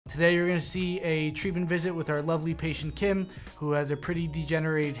Today you're going to see a treatment visit with our lovely patient Kim, who has a pretty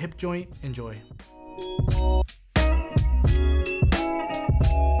degenerated hip joint. Enjoy.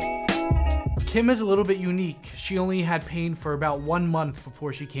 Kim is a little bit unique. She only had pain for about 1 month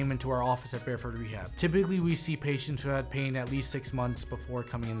before she came into our office at Barefoot Rehab. Typically, we see patients who had pain at least 6 months before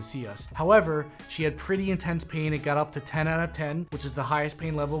coming in to see us. However, she had pretty intense pain. It got up to 10 out of 10, which is the highest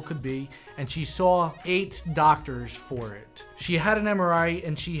pain level could be, and she saw 8 doctors for it. She had an MRI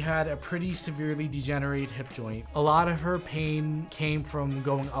and she had a pretty severely degenerated hip joint. A lot of her pain came from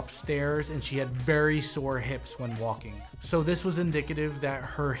going upstairs, and she had very sore hips when walking. So this was indicative that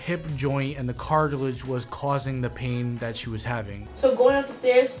her hip joint and the cartilage was causing the pain that she was having. So going up the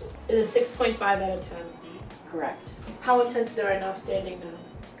stairs is a 6.5 out of 10. Correct. How intense is it right now standing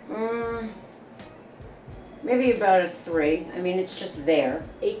now? Maybe about a 3. I mean, it's just there.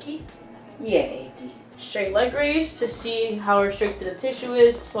 Achy? Yeah, achy. Straight leg raise to see how restricted the tissue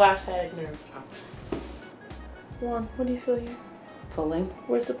is / sciatic nerve. 1. What do you feel here? Pulling.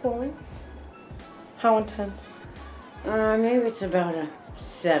 Where's the pulling? How intense? Maybe it's about a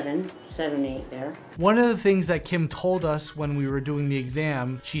 7, 8 there. One of the things that Kim told us when we were doing the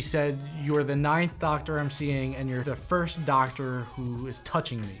exam, she said, "You're the 9th doctor I'm seeing, and you're the first doctor who is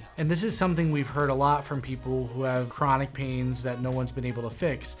touching me." And this is something we've heard a lot from people who have chronic pains that no one's been able to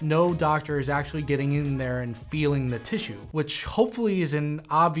fix. No doctor is actually getting in there and feeling the tissue, which hopefully is an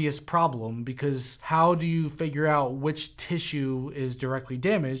obvious problem, because how do you figure out which tissue is directly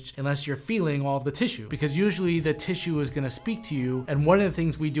damaged unless you're feeling all of the tissue? Because usually the tissue is going to speak to you, and one of the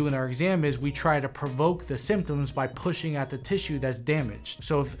things we do in our exam is we try to provoke the symptoms by pushing at the tissue that's damaged.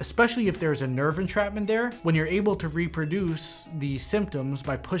 So especially if there's a nerve entrapment there, when you're able to reproduce the symptoms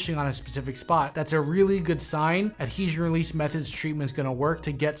by pushing on a specific spot, that's a really good sign. Adhesion release methods treatment is going to work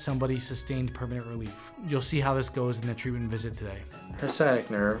to get somebody sustained permanent relief. You'll see how this goes in the treatment visit today. Her sciatic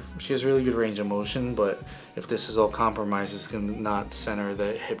nerve, she has really good range of motion, but if this is all compromised, it's going to not center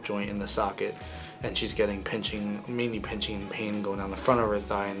the hip joint in the socket. And she's getting pinching, mainly pinching and pain going down the front of her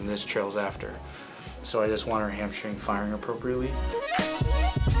thigh, and this trails after. So I just want her hamstring firing appropriately.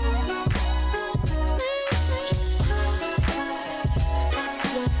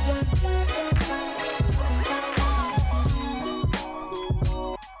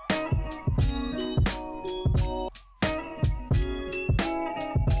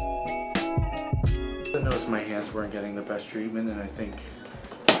 I noticed my hands weren't getting the best treatment, and I think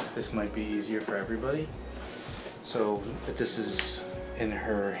this might be easier for everybody. So this is in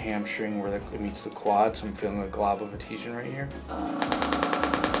her hamstring where it meets the quad, so I'm feeling a glob of adhesion right here.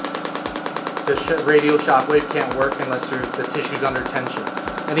 The radial shockwave can't work unless the tissue's under tension.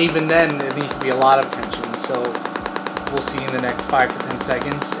 And even then, it needs to be a lot of tension. So we'll see in the next 5 to 10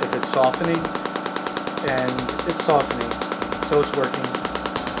 seconds if it's softening. And it's softening, so it's working.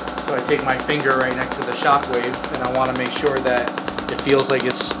 So I take my finger right next to the shockwave, and I want to make sure that it feels like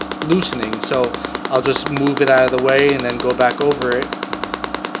it's loosening, so I'll just move it out of the way and then go back over it.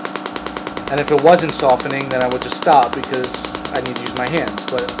 And if it wasn't softening, then I would just stop because I need to use my hands.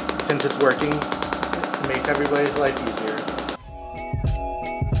 But since it's working, it makes everybody's life easier.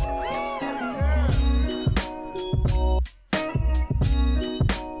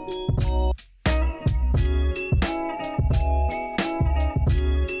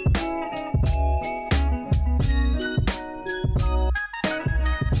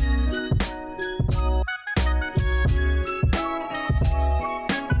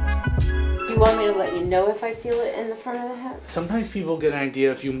 You want me to let you know if I feel it in the front of the hip? Sometimes people get an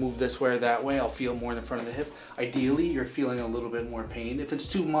idea if you move this way or that way, I'll feel more in the front of the hip. Ideally, you're feeling a little bit more pain. If it's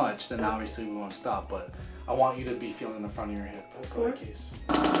too much, then obviously we won't stop, but I want you to be feeling the front of your hip for that case.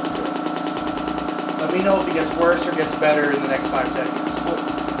 Let me know if it gets worse or gets better in the next 5 seconds.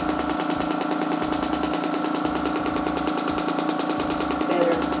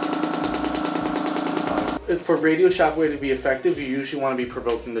 For radial shockwave to be effective, you usually want to be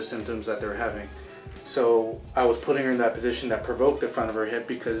provoking the symptoms that they're having. So I was putting her in that position that provoked the front of her hip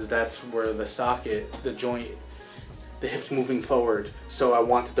because that's where the socket, the joint, the hip's moving forward. So I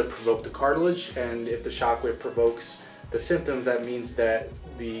wanted to provoke the cartilage, and if the shockwave provokes the symptoms, that means that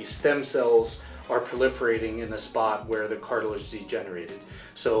the stem cells are proliferating in the spot where the cartilage degenerated.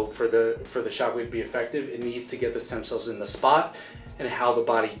 So for the shockwave to be effective, it needs to get the stem cells in the spot, and how the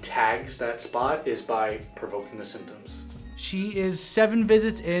body tags that spot is by provoking the symptoms. She is 7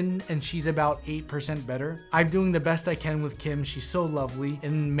 visits in and she's about 8% better. I'm doing the best I can with Kim. She's so lovely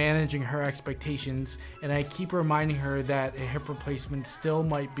in managing her expectations, and I keep reminding her that a hip replacement still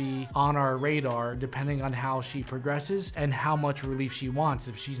might be on our radar depending on how she progresses and how much relief she wants.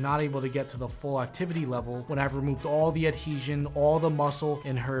 If she's not able to get to the full activity level, when I've removed all the adhesion, all the muscle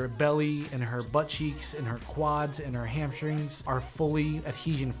in her belly, in her butt cheeks, in her quads, and her hamstrings are fully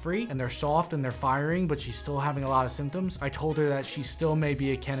adhesion free and they're soft and they're firing, but she's still having a lot of symptoms, I told her that she still may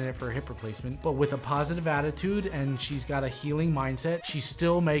be a candidate for a hip replacement, but with a positive attitude and she's got a healing mindset, she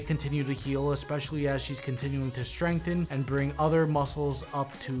still may continue to heal, especially as she's continuing to strengthen and bring other muscles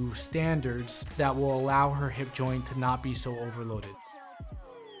up to standards that will allow her hip joint to not be so overloaded.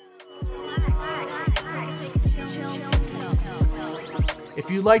 If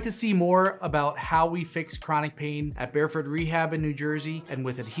you'd like to see more about how we fix chronic pain at Barefoot Rehab in New Jersey and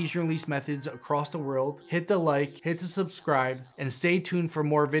with adhesion release methods across the world, hit the like, hit the subscribe, and stay tuned for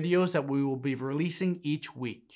more videos that we will be releasing each week.